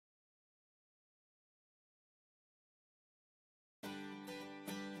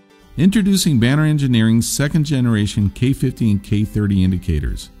Introducing Banner Engineering's second generation K50 and K30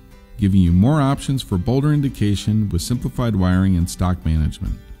 indicators, giving you more options for bolder indication with simplified wiring and stock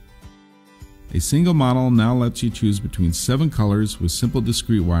management. A single model now lets you choose between 7 colors with simple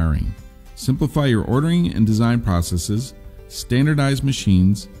discrete wiring. Simplify your ordering and design processes, standardize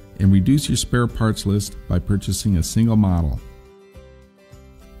machines, and reduce your spare parts list by purchasing a single model.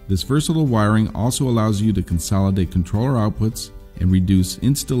 This versatile wiring also allows you to consolidate controller outputs and reduce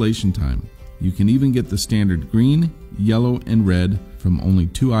installation time. You can even get the standard green, yellow, and red from only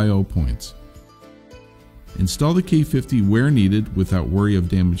 2 I/O points. Install the K50 where needed without worry of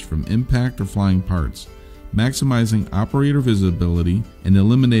damage from impact or flying parts, maximizing operator visibility and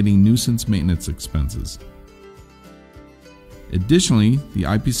eliminating nuisance maintenance expenses. Additionally, the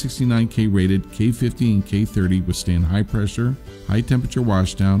IP69K rated K50 and K30 withstand high pressure, high temperature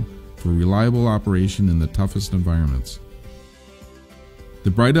washdown for reliable operation in the toughest environments. The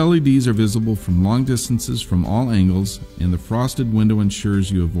bright LEDs are visible from long distances from all angles, and the frosted window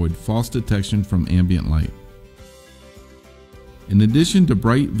ensures you avoid false detection from ambient light. In addition to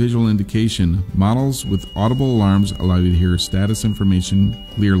bright visual indication, models with audible alarms allow you to hear status information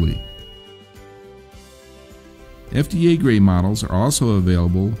clearly. FDA-grade models are also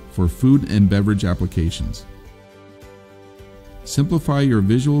available for food and beverage applications. Simplify your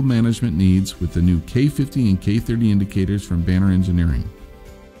visual management needs with the new K50 and K30 indicators from Banner Engineering.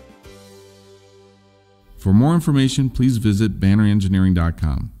 For more information, please visit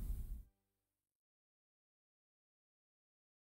bannerengineering.com.